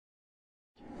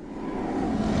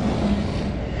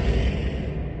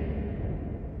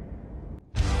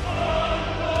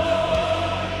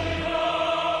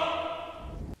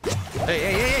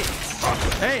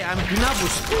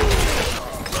πινάπους.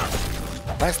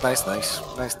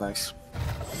 Nice.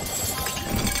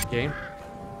 Okay.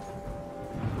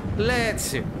 Let's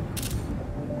see.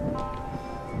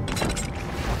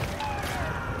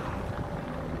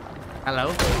 Hello.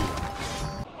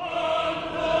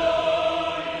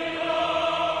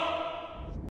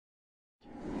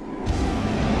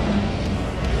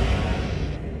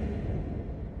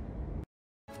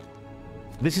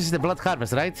 This is the blood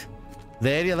harvest, right?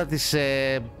 The area that is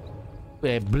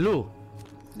blue.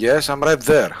 Yes, I'm right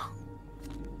there.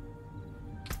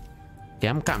 Okay,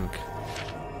 I'm coming.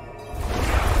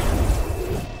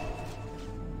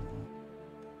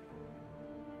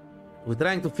 We're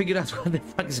trying to figure out what the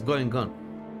fuck is going on.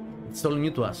 It's all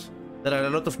new to us. There are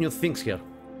a lot of new things here.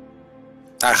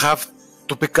 I have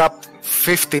to pick up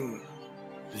 15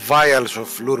 vials of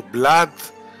lure blood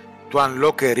to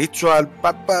unlock a ritual.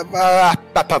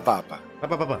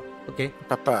 Okay.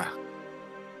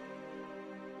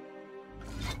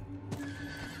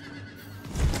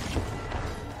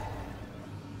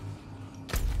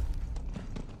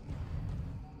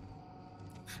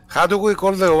 How do we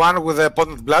call the one with the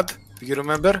potent blood? Do you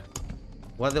remember?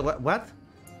 What?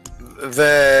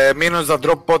 The minions that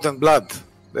drop potent blood.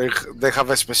 They have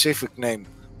a specific name.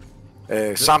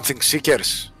 Something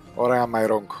seekers. Or am I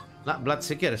wrong? Blood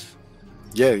seekers?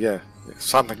 Yeah.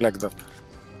 Something like that.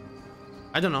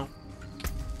 I don't know.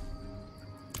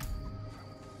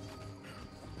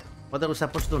 What are we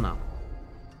supposed to do now?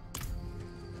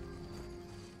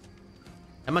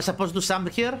 Am I supposed to do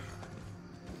something here?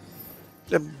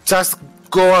 Just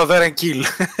go out there and kill.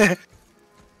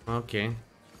 Okay.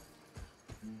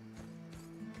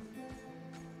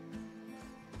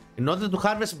 In order to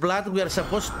harvest blood, we are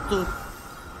supposed to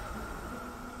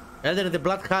enter the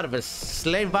blood harvest.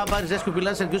 Slay vampires, rescue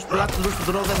villains, and use blood lures to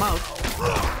draw them out.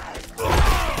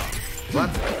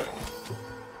 What?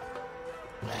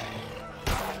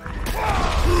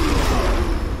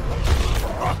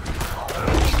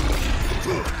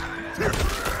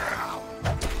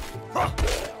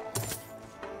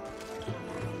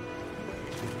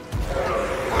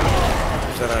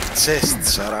 There are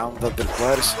chests around that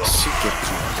requires seeker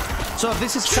key. So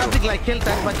this is something like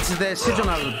Helltime, but it's the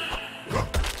seasonal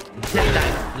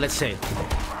Helltime, let's say.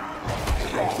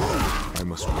 I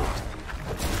must wait.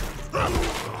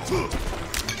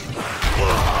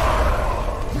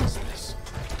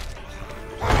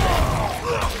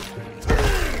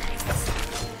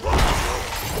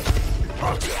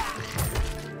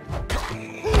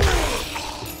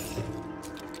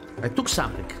 I took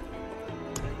something.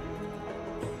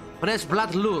 Press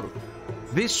blood lure.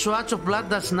 This swatch of blood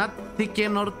does not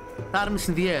thicken or arms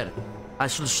in the air. I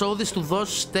should show this to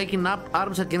those taking up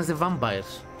arms against the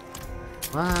vampires.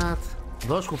 What?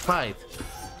 Those who fight.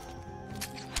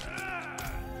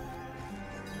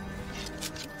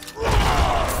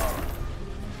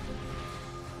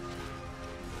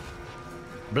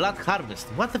 Blood harvest.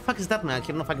 What the fuck is that, man? I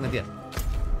have no fucking idea.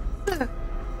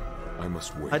 I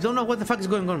must wait. I don't know what the fuck is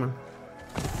going on, man.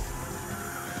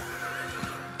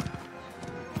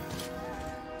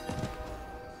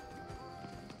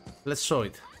 Let's show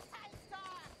it.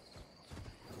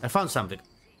 I found something.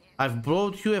 I've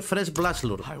brought you a fresh blast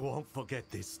lure. I won't forget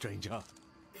this, stranger.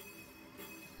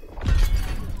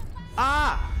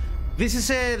 Ah! This is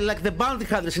like the bounty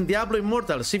hunters in Diablo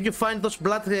Immortals. If you find those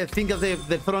blood things that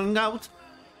they're throwing out,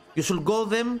 you should go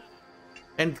them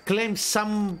and claim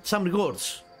some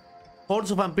rewards.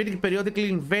 Hordes of vampiric periodically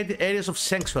invade areas of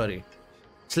sanctuary.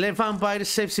 Slay vampires,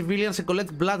 save civilians, and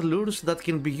collect blood lures that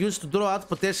can be used to draw out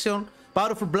potential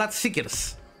powerful blood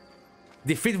seekers.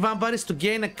 Defeat vampires to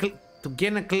gain a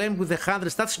claim with the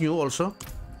hunters. That's new also.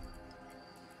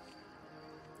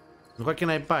 What can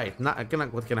I buy? Can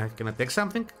I take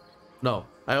something? No,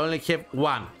 I only have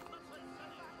one.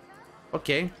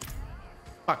 Okay.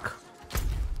 Back.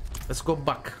 Let's go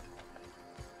back.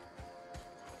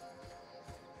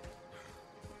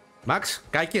 Max,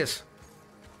 κάηκες?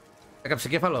 Έκαψε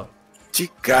κέφαλο. Τι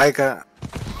κάηκα.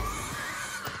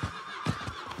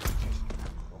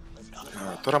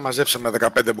 Τώρα μαζέψαμε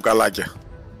 15 μπουκαλάκια.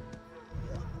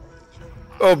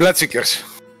 Oh, Bloodseekers.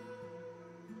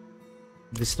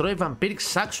 Destroy vampiric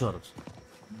sanctuaries.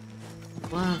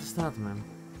 What is that, man?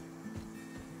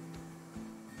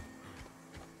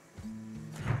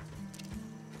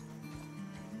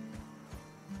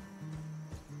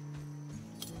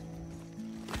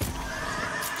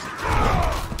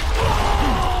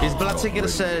 Is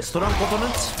Bloodseekers strong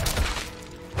opponents?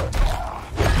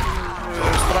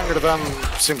 Stronger than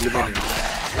simply minion.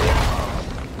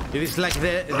 It is like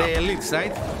the elites,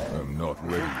 right? I'm not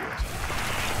ready yet.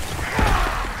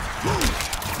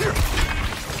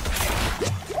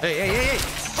 Hey, hey, hey, hey!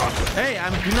 Hey,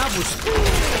 I'm Pinabus!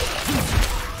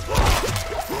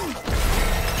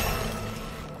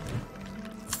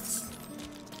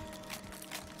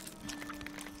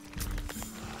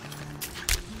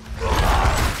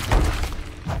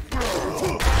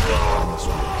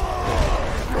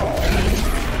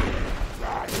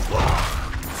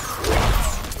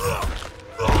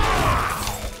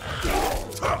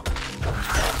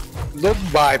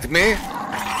 Don't bite me.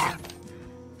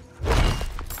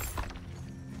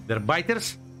 They're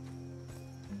biters?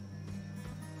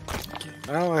 Okay,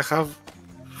 now I have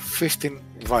 15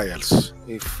 vials.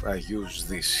 If I use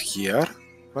this here,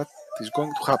 what is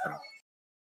going to happen?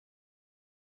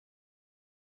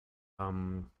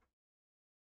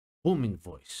 Booming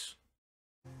voice.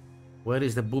 Where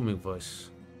is the booming voice?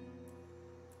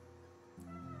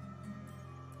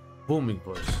 Booming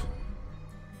voice.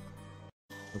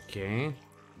 Okay.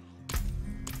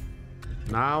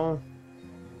 Now.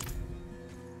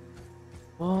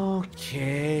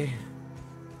 Okay.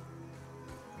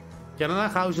 Canada,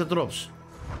 how is the drops?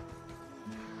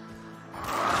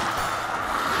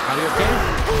 Are you okay?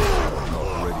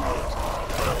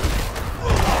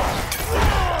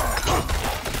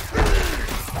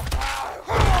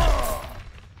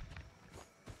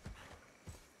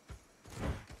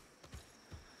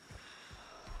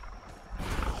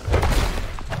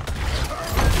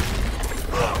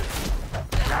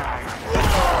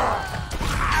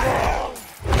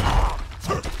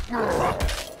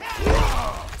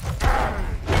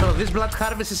 This blood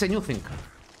harvest is a new thing.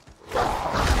 Not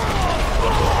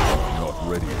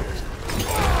ready yet.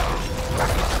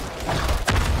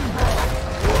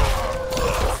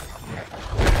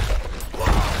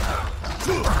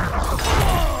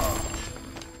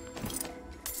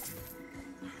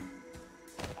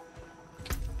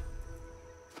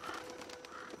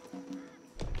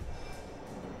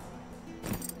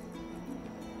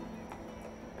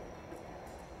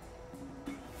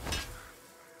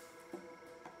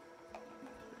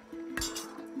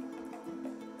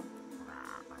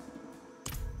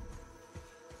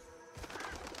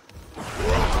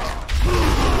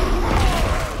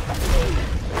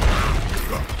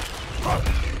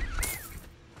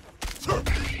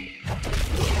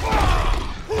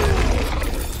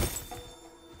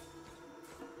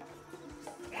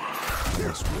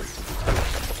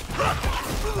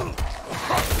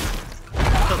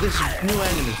 So this is new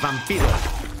enemy, vampire.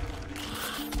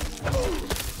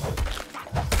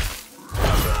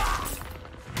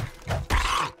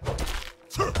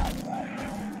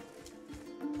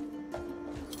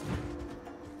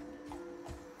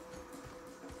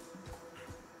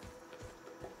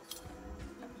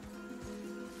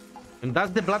 And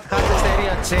does the blood harvest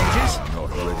area changes?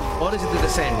 Or is it the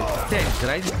same? It changes,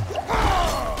 right?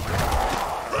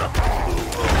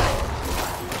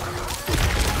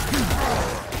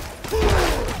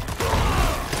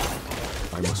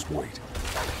 I must wait.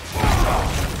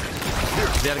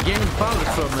 They are gaining power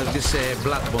from this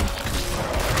blood bomb.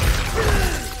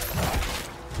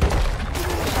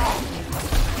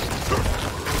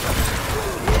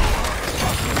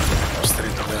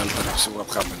 Straight on the altar and see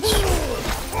what happens.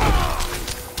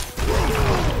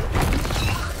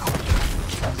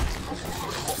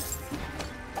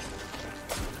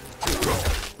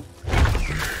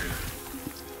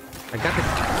 I got the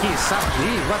key,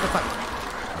 something. What the fuck?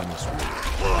 I must wait.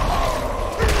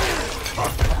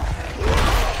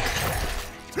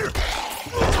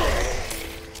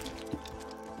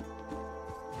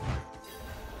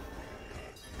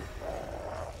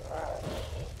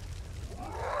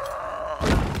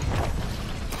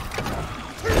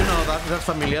 You know that, that's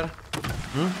familiar.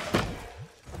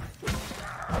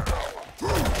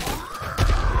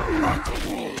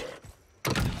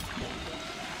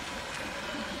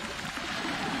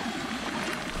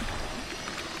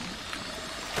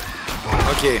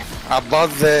 Okay, about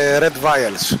the red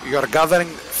vials. You are gathering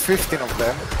 15 of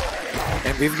them,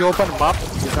 and if you open map,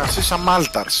 you can see some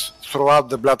altars throughout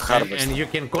the blood harvest. And you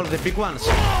can call the big ones.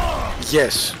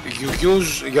 Yes, you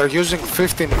are using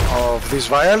 15 of these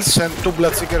vials, and 2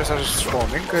 bloodseekers are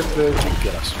spawning, and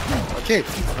kill us. Okay.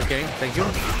 Okay, thank you.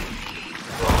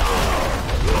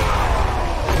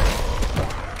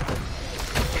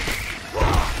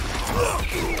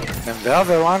 And the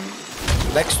other one,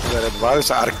 next to the red vials,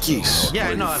 are keys. Yeah,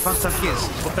 I know, I found some keys.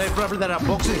 Probably there are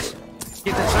boxes.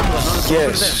 Hidden somewhere, not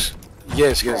Yes.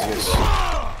 Yes, yes, yes.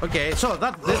 Okay, so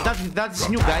that is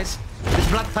new, guys. This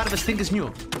blood harvest thing is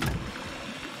new.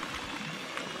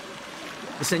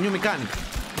 It's a new mechanic.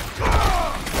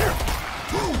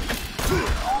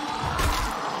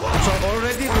 So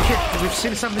already we've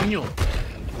seen something new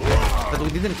that we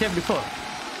didn't have before.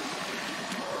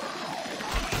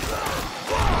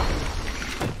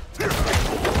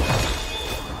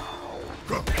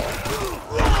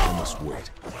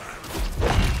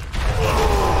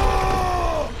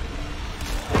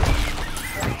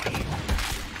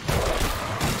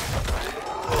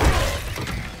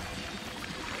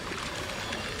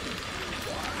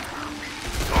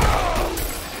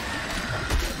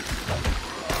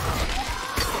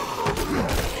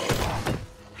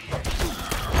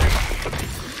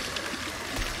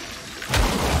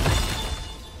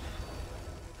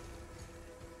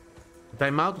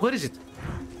 Time out. Where is it?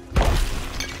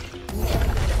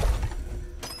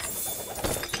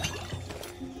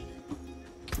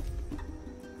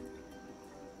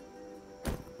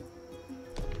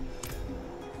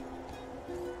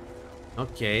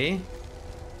 Okay.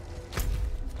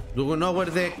 Do we know where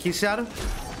the keys are?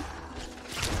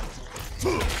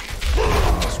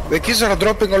 The keys are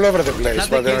dropping all over the place. Not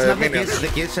the keys, not the keys, the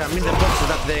keys. I mean the boxes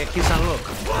that the keys unlock.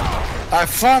 I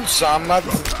found some, but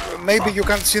maybe you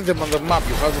can't see them on the map.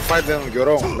 You have to find them on your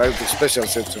own, like the special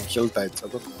sets on Helltide. I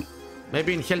don't know.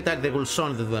 Maybe in Helltide they will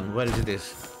show them where it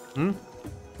is. Hmm?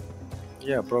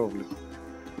 Yeah, probably.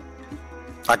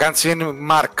 I can't see any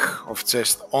mark of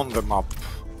chest on the map.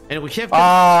 And we have.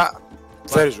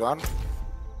 There is one.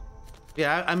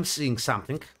 Yeah, I'm seeing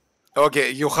something.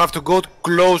 Okay, you have to go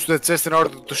close to the chest in order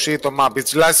to see it on map.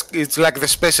 It's like the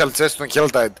special chest on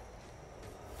Helltide.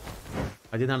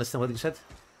 I didn't understand what you said.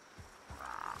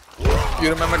 You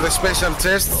remember the special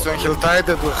chests on Helltide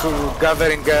that were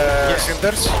gathering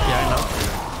cinders? Yeah, I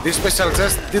know. This special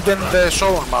chest didn't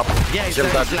show on map. Yeah, it's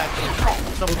like,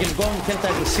 so we can go on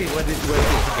Helltide and see where it is,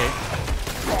 okay?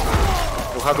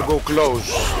 You have to go close.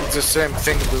 It's the same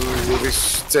thing with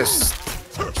this chest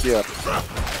here.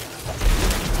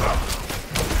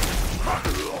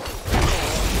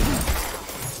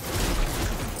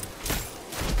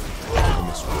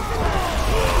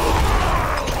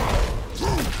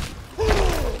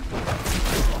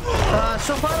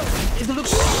 So far, it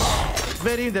looks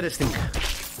very interesting.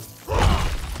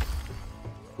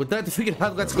 We try to figure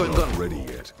out what's going on. Not ready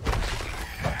yet.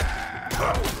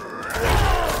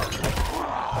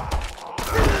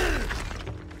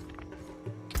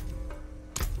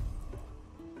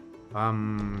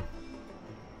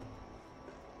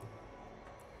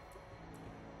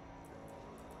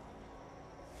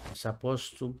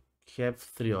 Supposed to have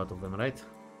 3 out of them, right?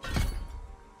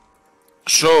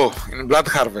 So, in Blood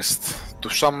Harvest, to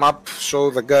sum up,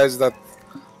 show the guys that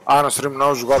Anostream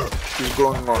knows what is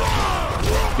going on.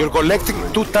 You're collecting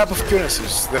 2 types of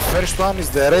currencies. The first one is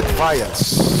the red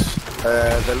vials,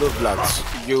 the loot bloods.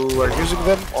 You are using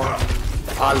them on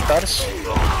altars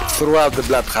throughout the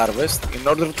Blood Harvest in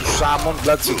order to summon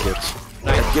blood seekers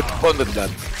and get bonded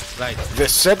blood. Right. The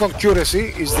second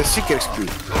currency is the seeker's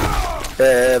cube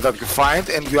that you find,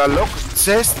 and you unlock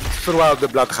chests throughout the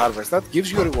Blood Harvest. That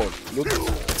gives you a reward, loot,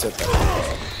 etc.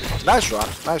 Nice one,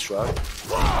 nice one.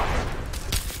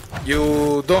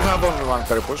 You don't have only one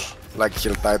purpose, like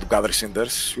Helltide to gather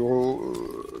cinders.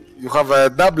 You have a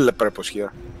double purpose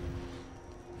here.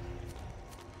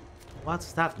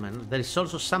 What's that, man? There is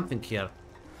also something here.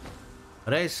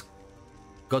 Raise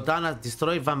Godana,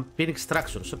 destroy vampiric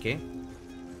structures. Okay.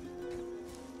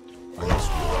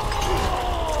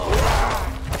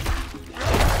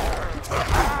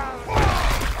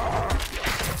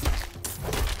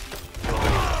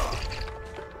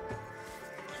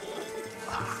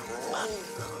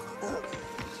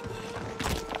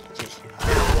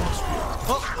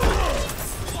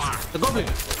 The goblin!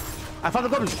 I found the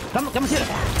goblin! Come here!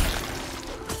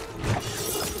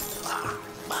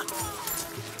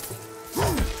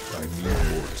 I need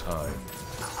more time.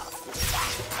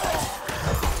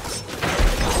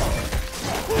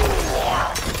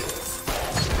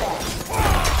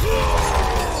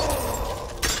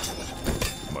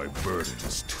 My burden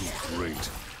is too great.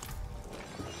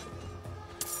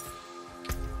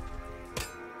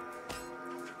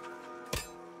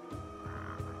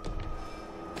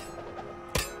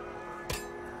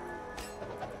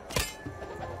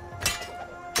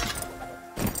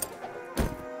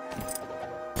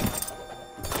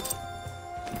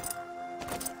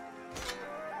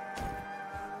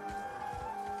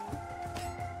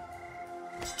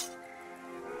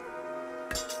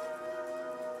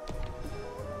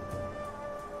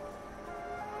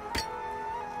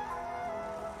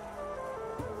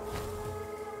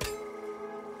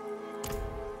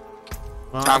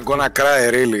 I'm gonna cry,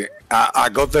 really. I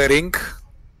got the ring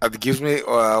that gives me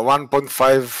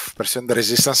 1.5%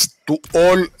 resistance to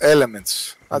all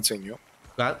elements. That's a new.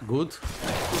 Good.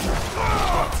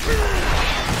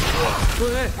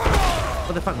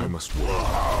 What the fuck? I must wait.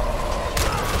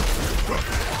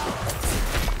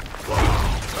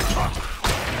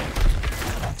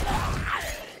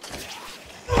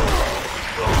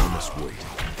 I must wait.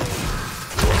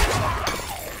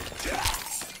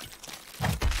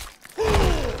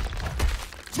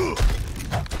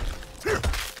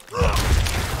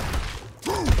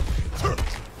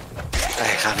 I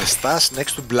have a stash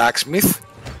next to blacksmith.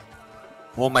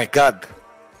 Oh my god.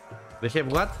 They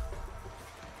have what?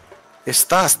 A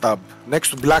stash tab next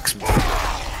to blacksmith. Oh,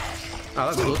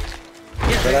 that's good.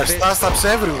 Yeah, There are stats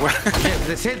everywhere. Yes,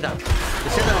 they said that. They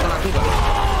said that we're gonna do that.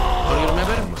 Do you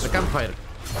remember? The campfire.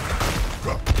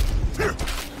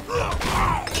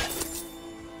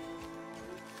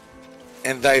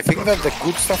 And I think that the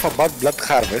good stuff about Blood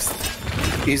Harvest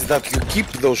is that you keep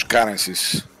those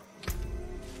currencies.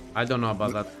 I don't know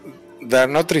about that. They're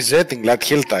not resetting like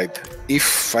Helltide,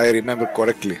 if I remember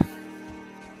correctly.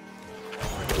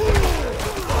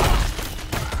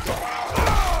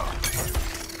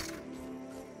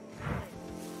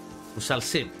 We shall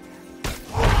see.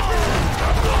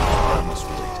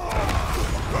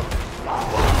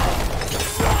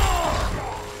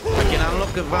 I can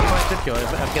unlock a vampire τέτοιο.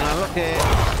 I can unlock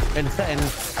and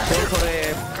call for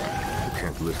You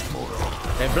can't lift more.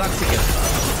 a blood seeker.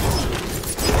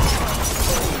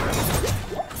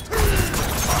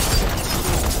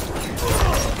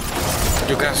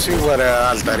 You can see where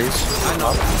altar is. I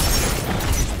know.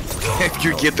 If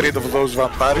you get rid of those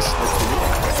vampires.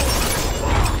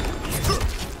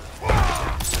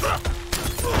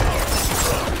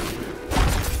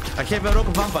 I have a rock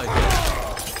vampire.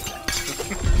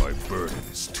 My burden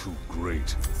is too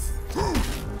great.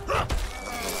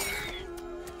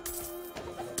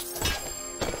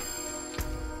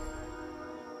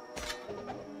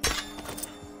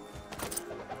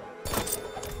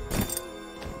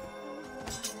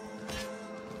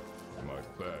 My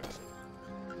back.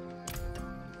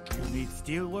 You need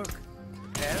steelwork?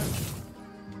 Yeah?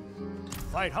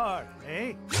 Fight hard,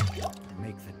 eh?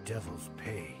 Make the devils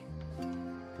pay.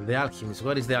 The alchemist.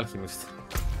 Where is the alchemist?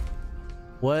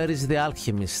 Where is the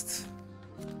alchemist?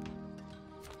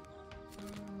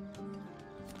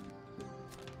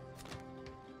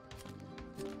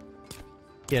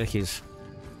 Here he is.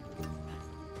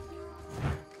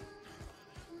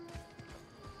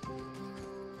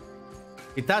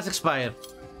 It does expire.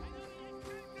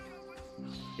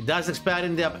 It does expire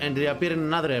and reappear in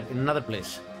another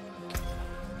place.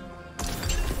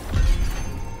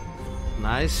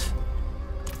 Nice.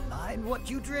 Mind what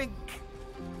you drink.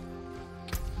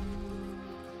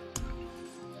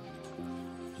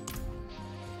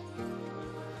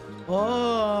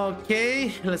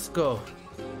 Okay, let's go.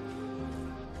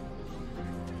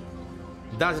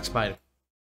 It does expire.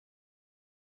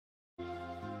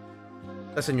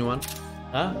 That's a new one.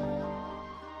 Huh?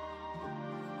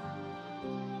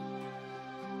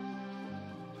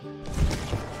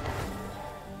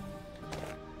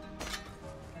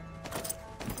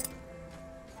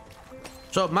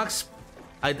 So Max,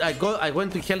 I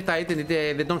went to Helltide and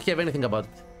they don't have anything about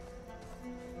it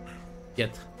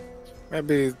yet.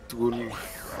 Maybe it will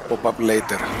pop up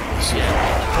later. Yeah.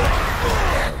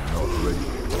 I'm not ready.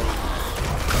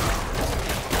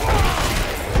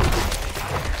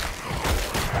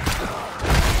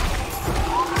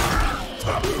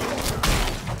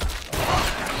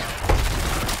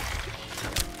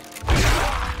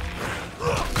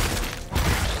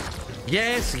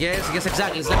 Yes,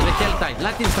 exactly. It's like the Helltide.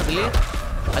 Not instantly.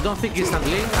 I don't think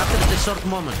instantly. After the short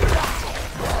moment.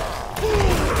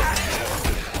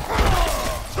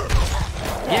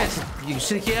 Yes, you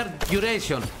see here,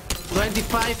 duration.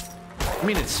 25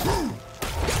 minutes.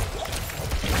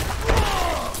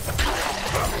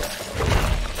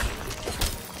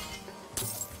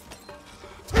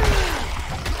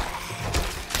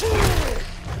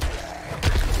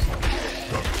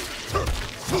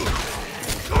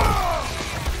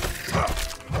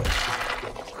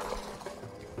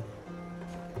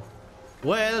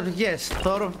 Well, yes,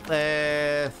 Thor,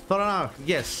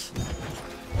 yes.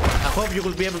 I hope you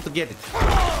will be able to get it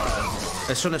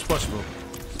as soon as possible.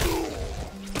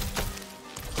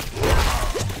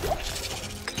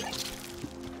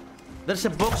 There's a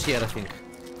box here, I think.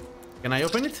 Can I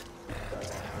open it?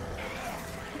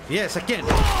 Yes, I can.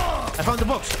 I found the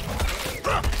box.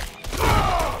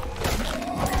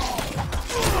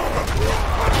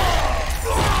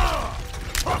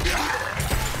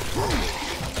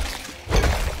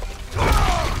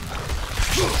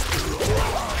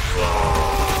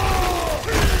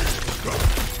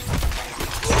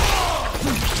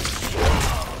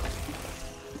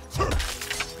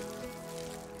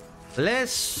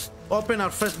 Let's open our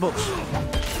first box.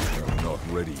 I'm not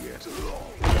ready yet.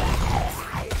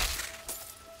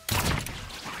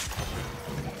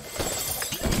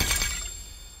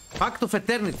 Pact of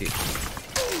Eternity.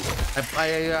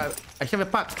 I have a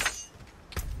pact.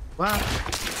 What?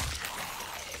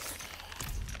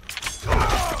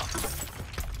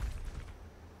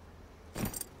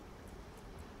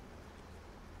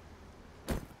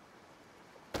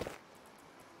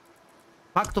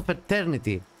 Pact of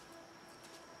Eternity.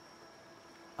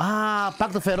 Ah,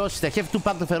 Pact of Ferocity. I have 2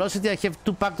 Pact of Ferocity, I have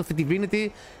 2 Pact of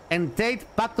Divinity, and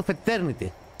 8 Pact of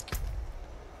Eternity.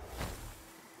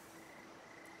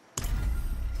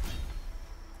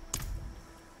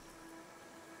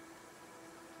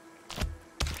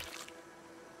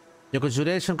 Your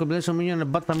conjuration, combination minion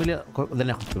and bad familiar. Δεν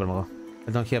έχω αυτό το πράγμα.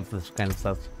 I don't have this kind of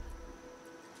stuff.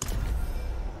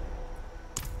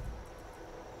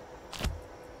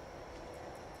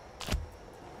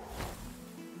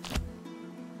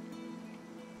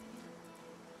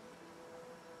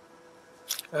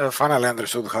 Finally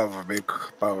understood how a big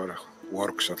power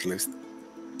works, at least.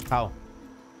 How?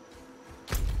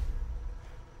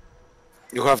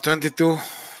 You have 22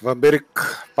 vampiric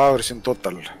powers in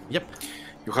total. Yep.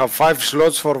 You have 5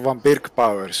 slots for vampiric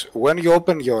powers. When you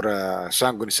open your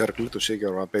sanguine circle to see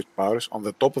your vampiric powers, on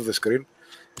the top of the screen,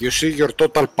 you see your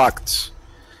total pacts.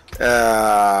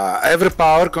 Every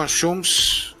power consumes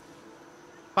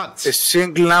Pacts. a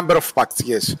single number of pacts,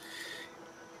 yes.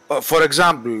 For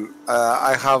example,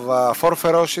 I have 4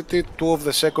 ferocity, 2 of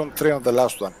the second, 3 of the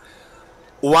last one.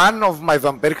 One of my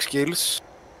vampiric skills,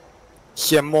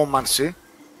 Hemomancy,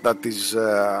 that is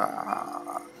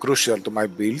crucial to my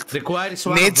build, Requires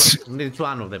needs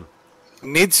one of them.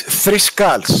 Needs 3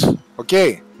 skulls,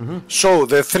 okay? So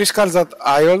the 3 skulls that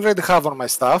I already have on my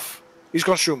staff is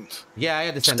consumed. Yeah, I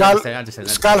understand. I understand.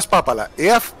 Skulls papala.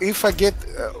 If I get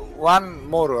one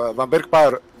more vampiric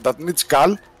power that needs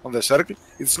skull on the circle,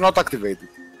 it's not activated.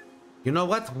 You know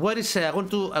what? Where is I want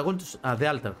to the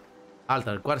altar.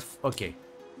 Altar requires. Okay,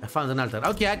 I found an altar.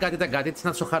 Okay, I got it. It's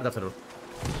not so hard after all.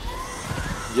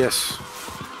 Yes.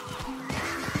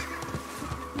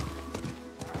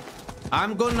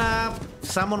 I'm gonna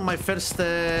summon my first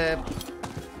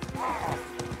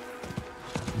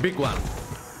big one.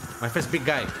 My first big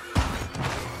guy.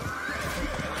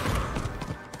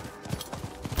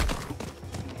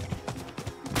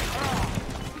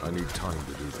 I need time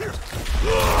to do that.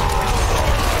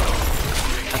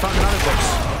 I found another box.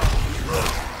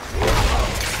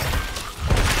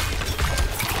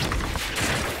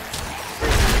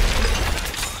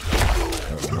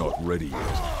 I'm not ready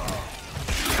yet.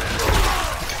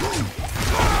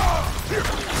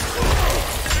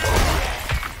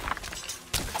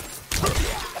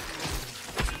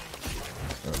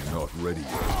 I'm not ready yet.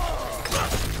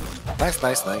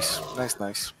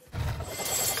 Nice.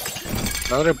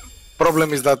 Another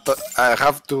problem is that I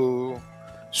have to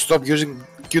stop using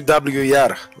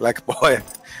QWER like boy,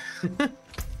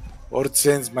 or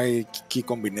change my key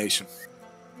combination.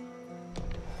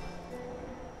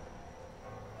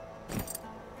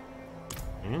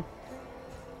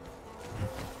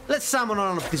 Let's summon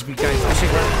one of these big guys to see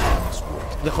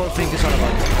what the whole thing is all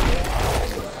about.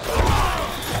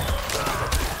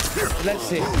 Let's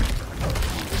see.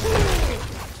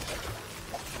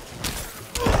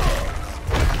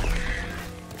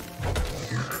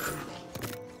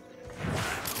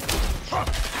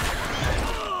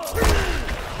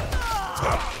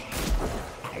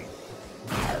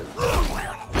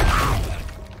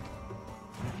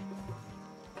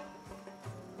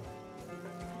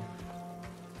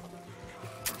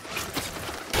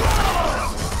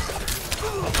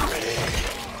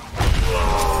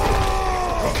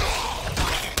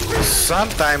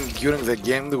 Sometime during the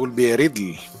game there will be a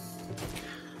riddle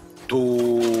to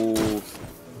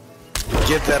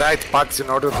get the right packs in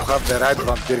order to have the right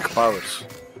vampiric powers.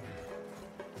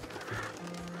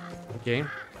 Okay.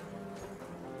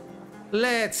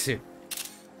 Let's see.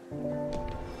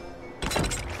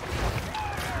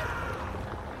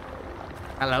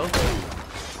 Hello.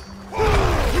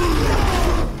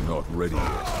 Not ready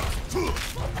yet.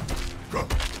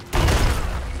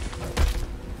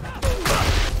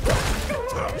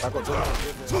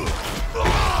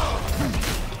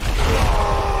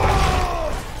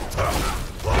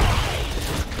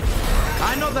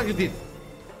 I know that you did.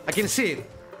 I can see it.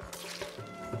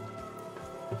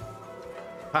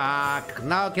 Fuck.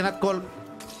 Now I cannot call.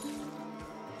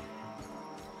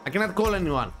 I cannot call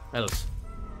anyone else.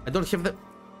 I don't have the.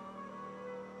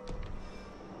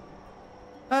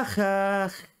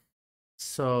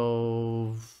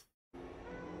 So.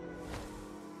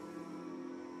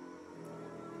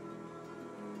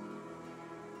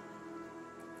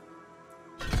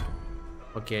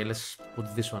 Okay, let's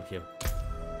put this one here.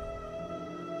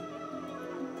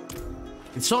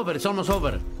 It's over, it's almost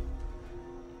over.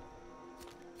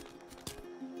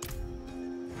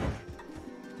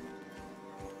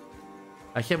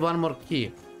 I have one more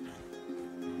key.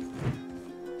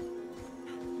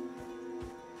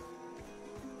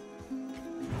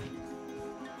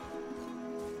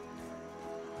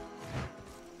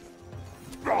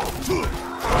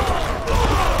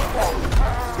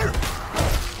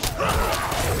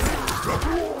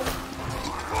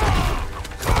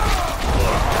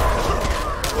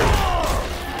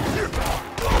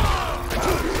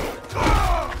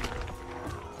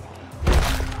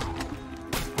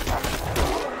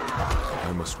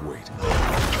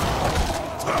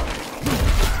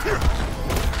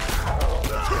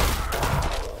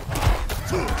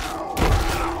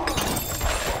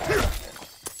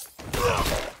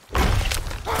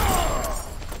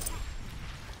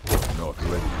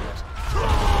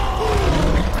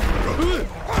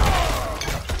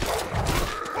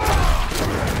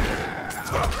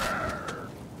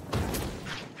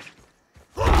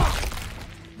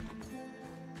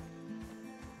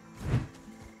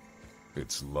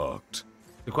 It's locked.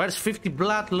 Requires 50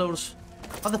 blood lures.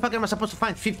 How the fuck am I supposed to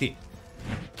find 50?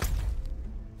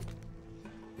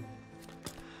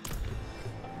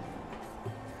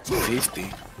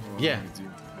 Yeah.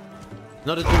 In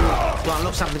order to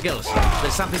unlock something else.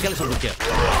 There's something else over here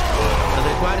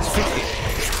that requires 50.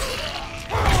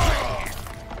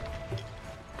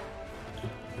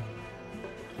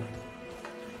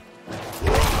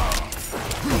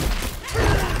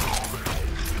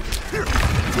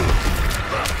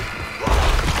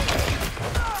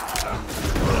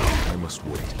 I must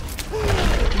wait.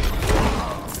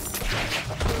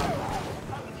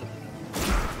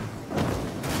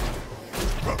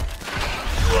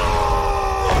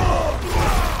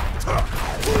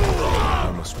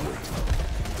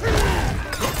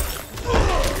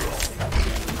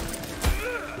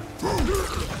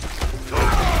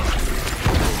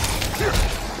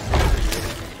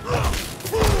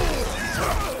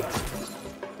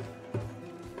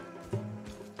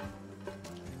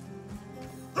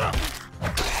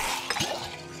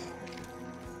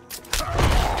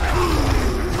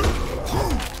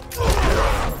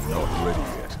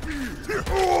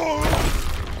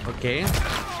 Okay.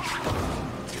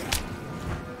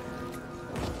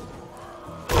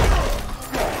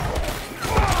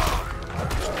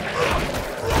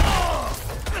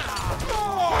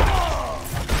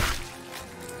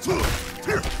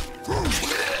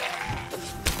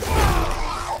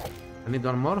 I need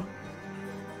one more.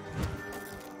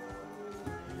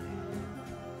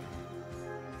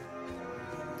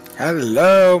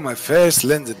 Hello, my first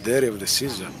legendary of the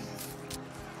season.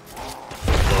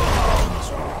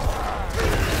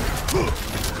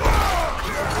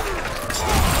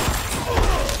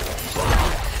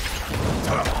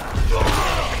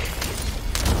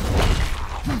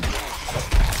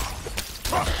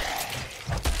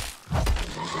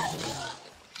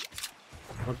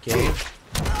 Okay.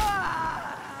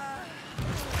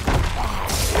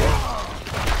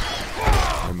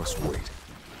 I must wait.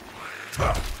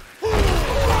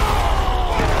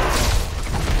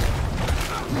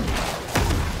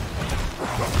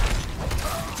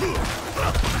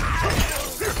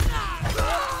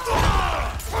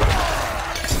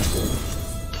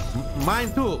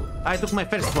 Mine too. I took my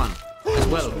first one as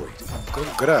well.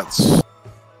 Congrats.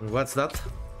 What's that?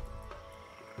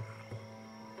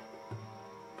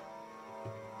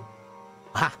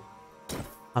 Ha!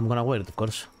 I'm gonna wear it, of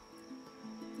course.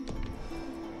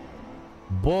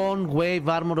 Bone Wave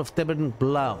Armor of Tempered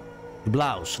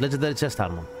Blouse. Legendary chest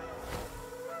armor.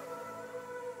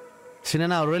 Είναι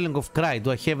ένα Railing of Cry. I do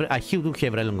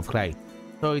have Railing of Cry.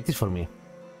 So it is for me.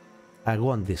 I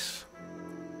want this.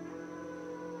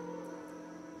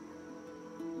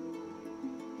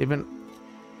 Even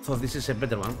though this is a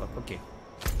better one, but okay.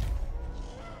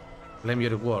 Claim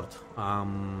your reward. I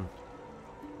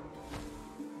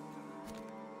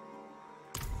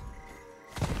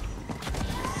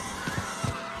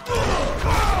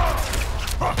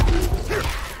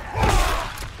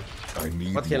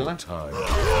need What more hell? time.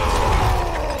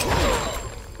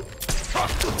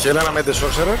 Helena made the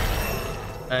sorcerer?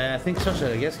 I think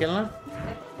sorcerer, yes, Helena?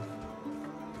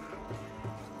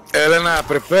 Helena,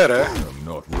 prepare, eh? I'm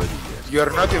not ready yet. You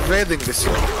are not evading the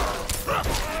secret.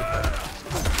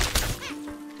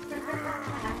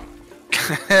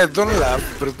 Don't laugh.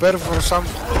 Prepare for some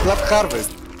blood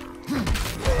harvest.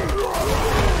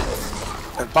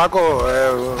 And Paco,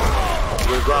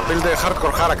 we're gonna build a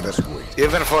hardcore character.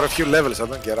 Even for a few levels, I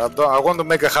don't care. I want to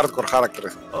make a hardcore character.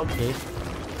 Okay.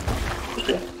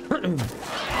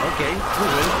 Okay, we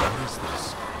will.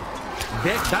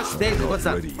 That's David, what's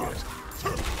that? Ready yet.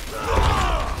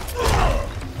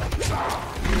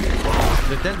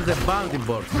 Return to the bounding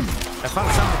board. I found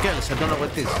something else, I don't know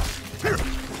what it is.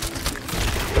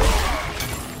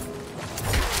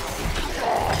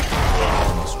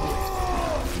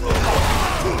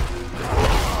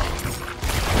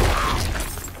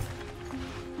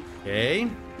 Okay.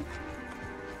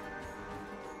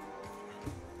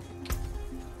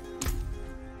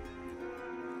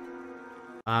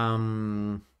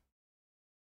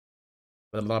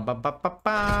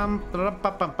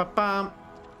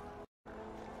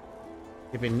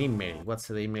 Give an email. What's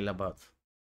the email about?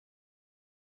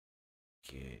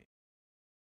 Okay.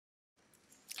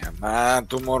 Come on,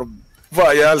 2 more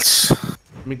vials.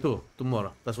 Me too.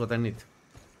 Tomorrow. That's what I need.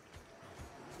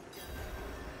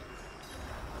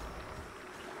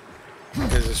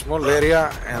 There's a small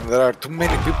area and there are too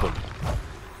many people.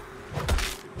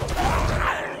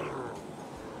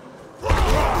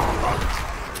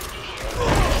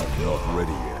 Not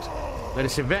ready yet. There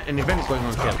is an event going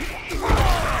on here.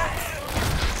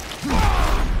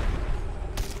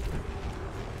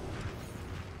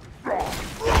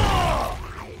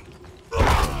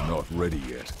 ready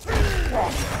yet.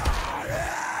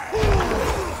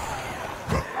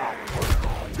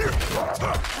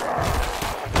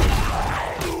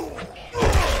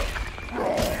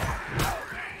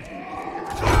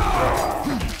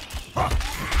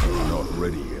 Not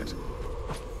ready yet.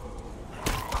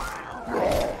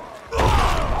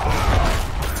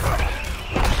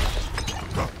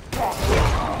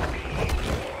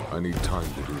 I need time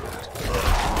to do that.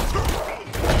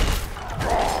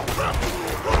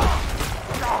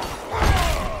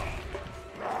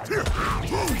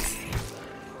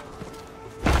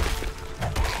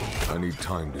 I need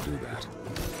time to do that.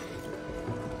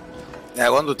 Yeah, I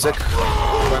want to check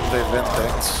when the event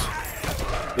ends.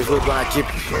 If we're gonna keep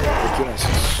the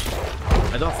currencies.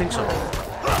 I don't think so.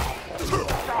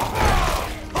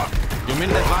 You mean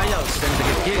the vials and the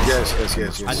keys? Yes.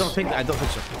 I don't think so.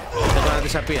 They're gonna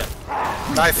disappear.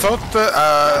 I thought,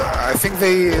 I think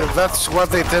that's what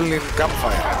they tell in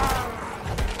Campfire.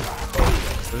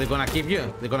 They're gonna keep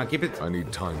you? They're gonna keep it? I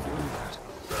need time to do that.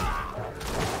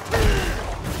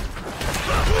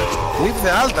 Leave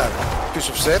the altar, piece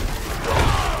of shit.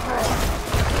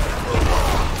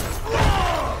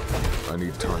 I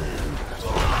need time to do that.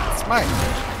 It's mine.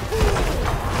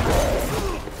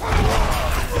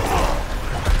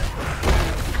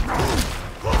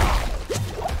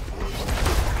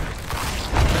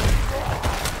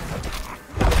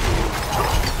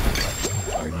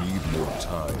 I need more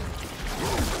time.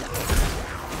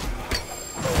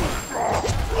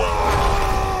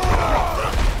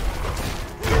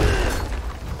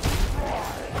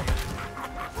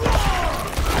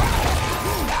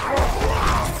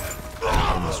 I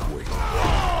must wait.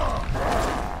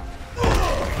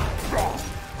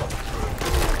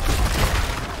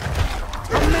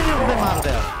 How many of them are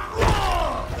there?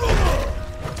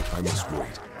 I must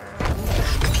wait.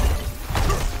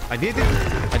 I did it.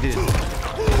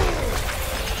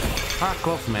 Fuck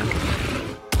off, man.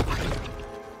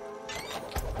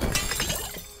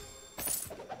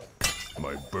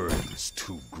 My burden is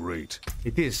too great.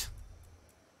 It is.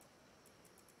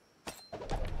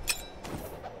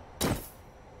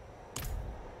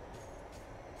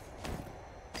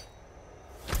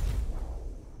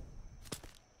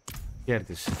 Here it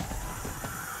is.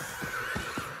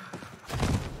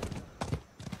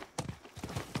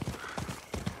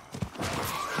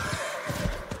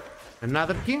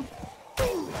 Another key.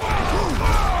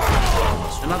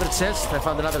 Another chest. I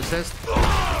found another chest.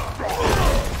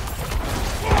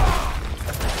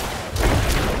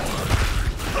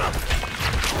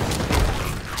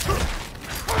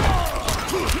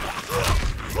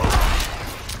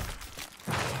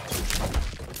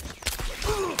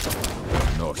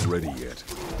 Not ready yet.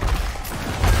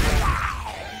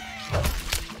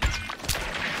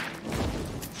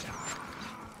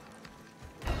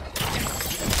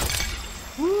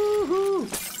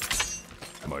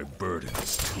 My burden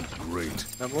is too great.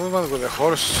 The movement with the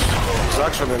horse is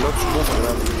actually a lot smoother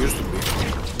than it used to be.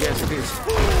 Yes, it is.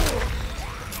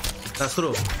 That's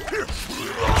true.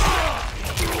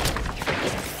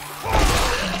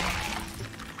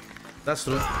 That's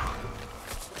true.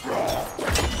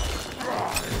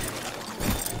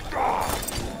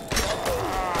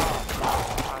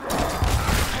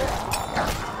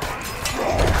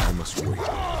 I must wait.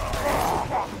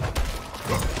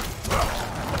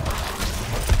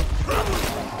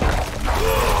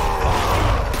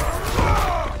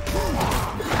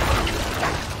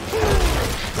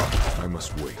 I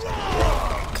must wait.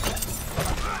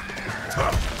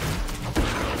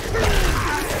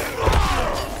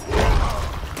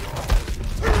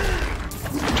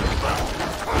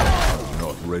 I'm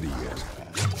not ready yet.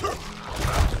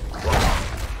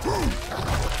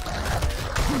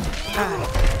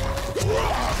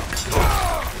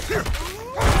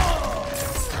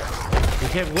 We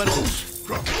have weapons.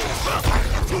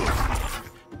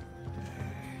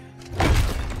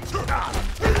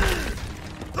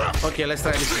 Okay, let's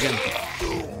try this again.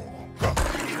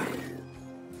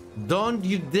 Don't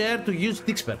you dare to use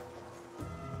Dixper.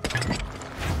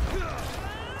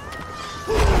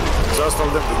 Just tell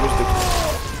them to use the...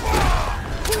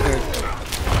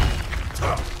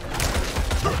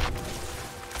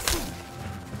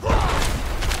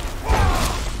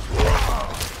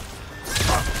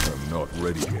 I'm not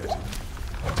ready yet.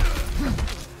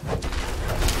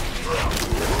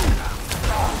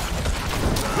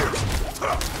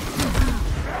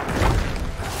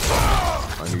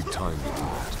 I need time to do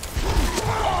that.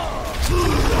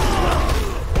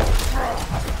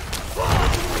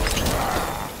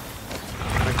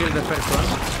 I killed the first one.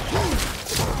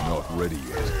 I'm not ready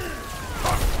yet.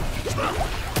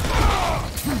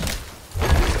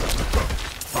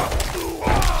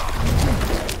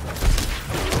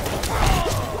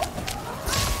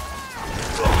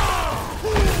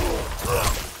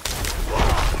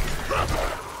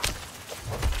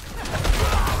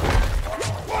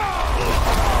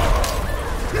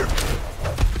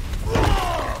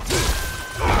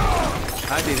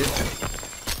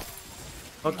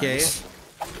 Okay. Nice.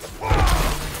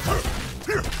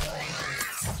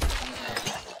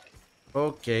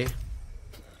 Okay.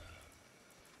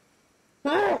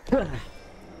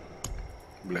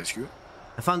 Bless you.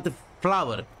 I found the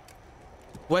flower.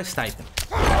 Quest item.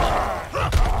 I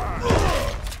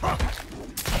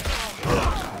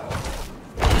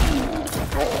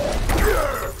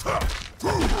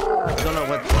don't know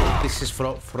what this is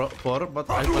for, but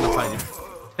I'm gonna find it.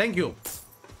 Thank you.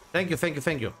 Thank you, thank you,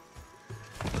 thank you.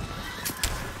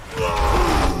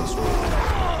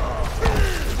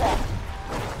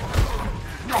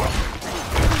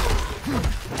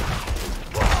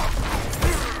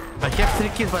 I have 3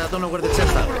 kills, but I don't know where the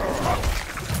chests are.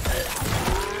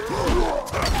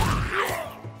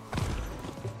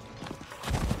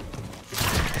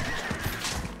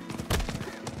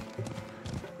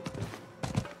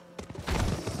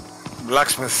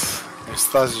 Blacksmith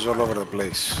stashes all over the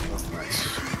place. That's nice.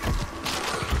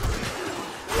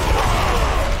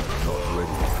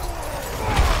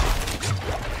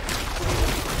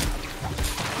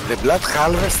 The blood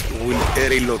harvest will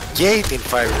relocate in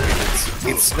 5 minutes.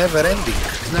 It's never ending.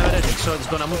 It's never ending, so it's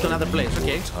gonna move to another place,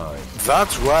 okay?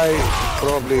 That's why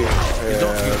probably.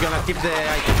 You're gonna keep the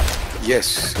item.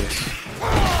 Yes, yes.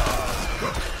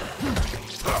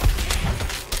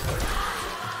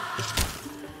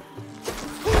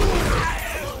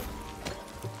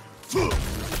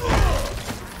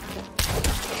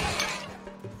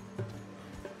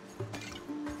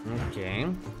 Okay.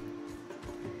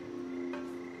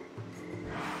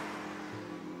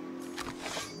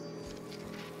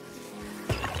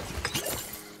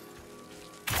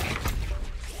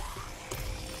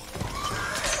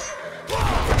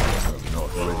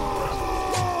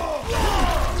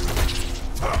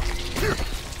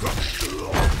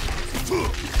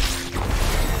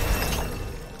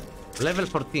 Level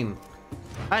 14.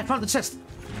 I found the chest.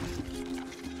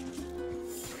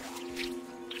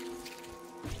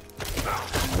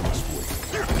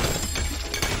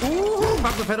 Ooh,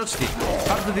 part of ferocity,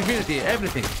 part of divinity,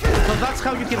 everything. So that's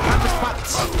how you can harvest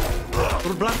parts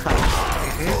through blood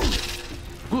harvest.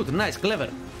 Good, nice, clever.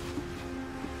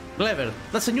 Clever.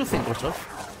 That's a new thing also.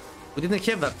 We didn't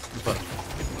have that before.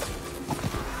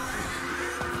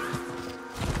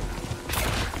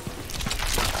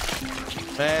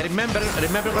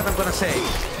 Remember what I'm gonna say.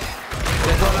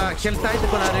 They're gonna Helltide.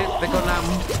 They're gonna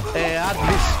add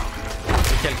this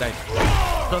to Helltide.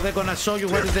 So they're gonna show you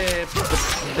where the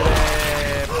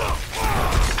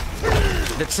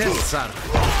chests are.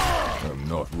 I'm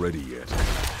not ready yet.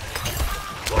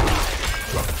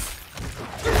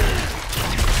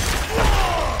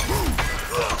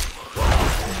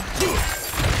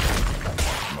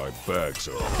 My bags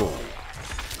are full.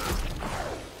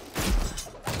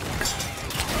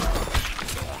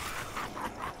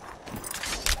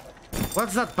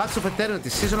 What's that? Paths of Eternity,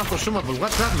 seasonal consumable.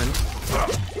 What's that, man?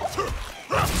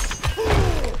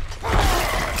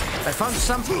 I found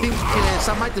something,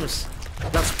 some items.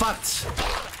 That's parts.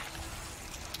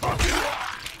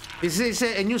 This is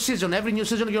a new season. Every new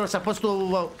season you're supposed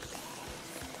to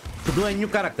do a new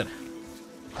character.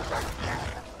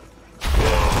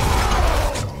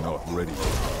 I'm not ready.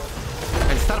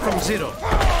 And start from 0.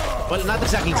 Well, not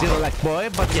exactly 0 like boy,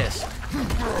 but yes.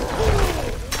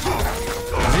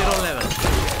 0 level.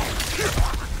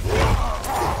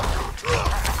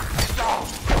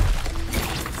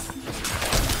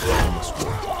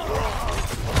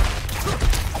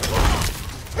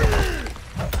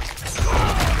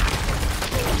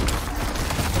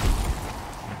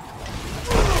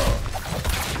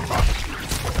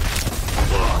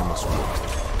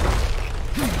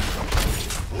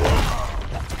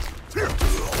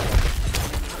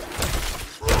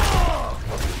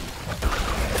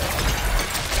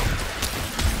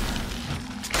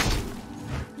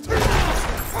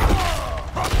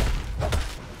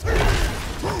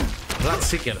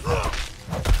 Seeker.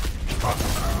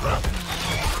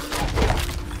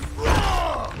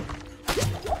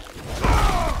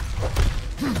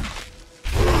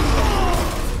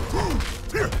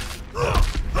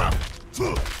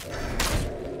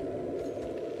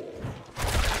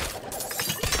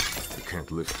 I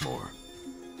can't lift more.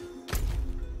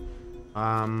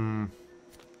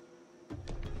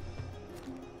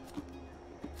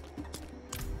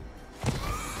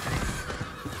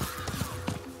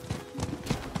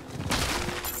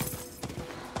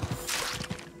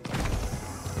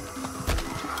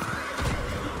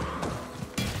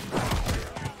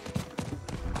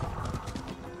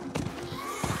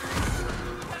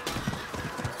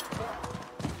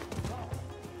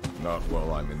 Not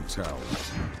while I'm in town.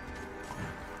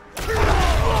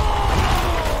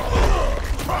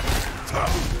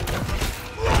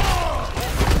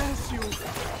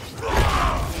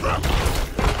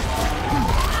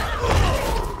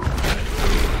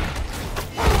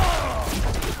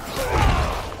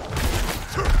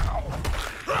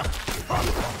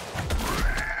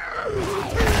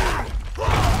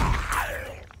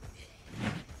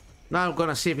 Now I'm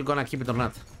gonna see if you're gonna keep it or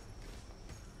not.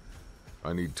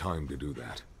 I need time to do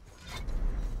that.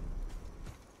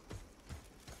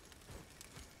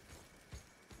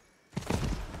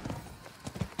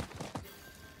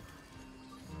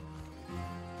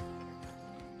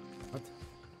 What?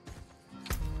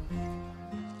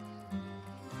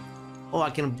 Oh, I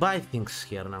can buy things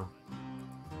here now.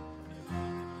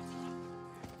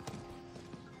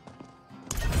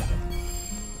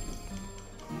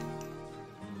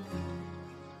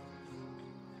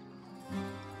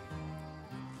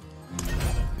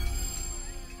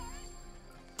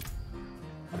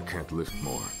 Can't lift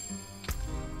more.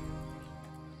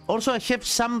 Also, I have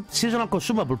some seasonal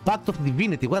consumable. Pact of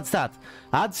Divinity. What's that?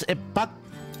 Adds a pact.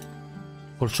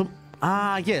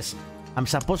 Ah, yes. I'm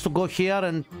supposed to go here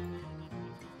and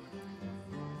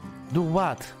do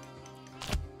what?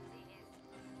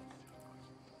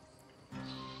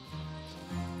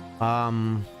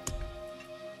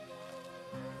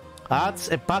 Adds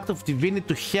a pact of divinity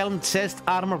to helm, chest,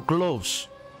 armor, gloves.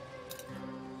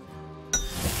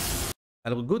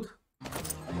 Are we good?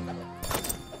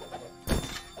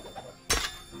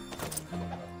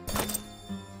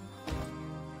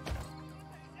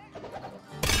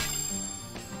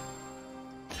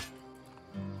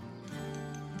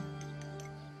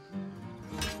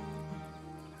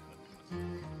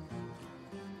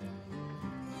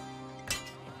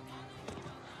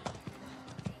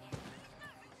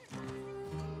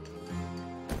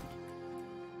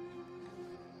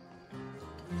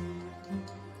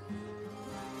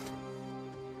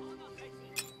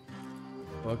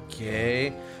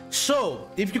 Okay, so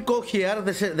if you go here,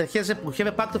 we have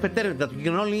a pact of eternity that you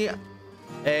can only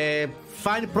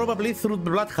find probably through the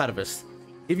blood harvest.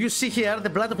 If you see here, the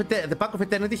pact of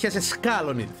eternity has a skull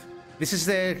on it. This is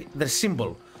the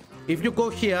symbol. If you go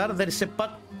here, there is a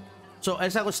pact. So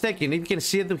as I was taking, if you can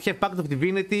see, we have pact of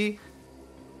divinity,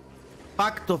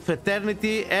 pact of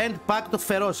eternity, and pact of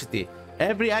ferocity.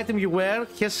 Every item you wear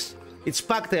has its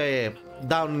pact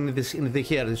down in the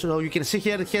here. So you can see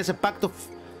here it has a pact of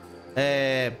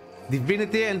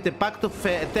divinity and a pact of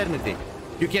eternity.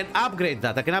 You can upgrade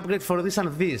that. I can upgrade for this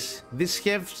and this. This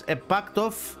has a pact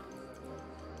of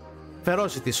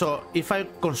ferocity. So if I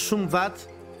consume that,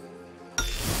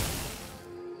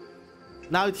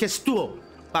 now it has two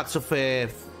pacts of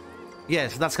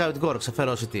yes, that's how it works, a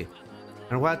ferocity.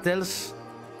 And what else?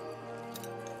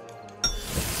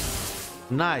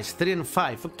 Nice, 3 and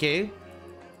 5. Okay.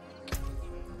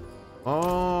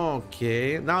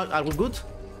 Okay, now are we good?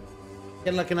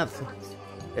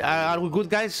 Are we good,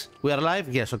 guys? We are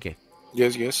live? Yes, okay.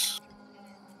 Yes, yes.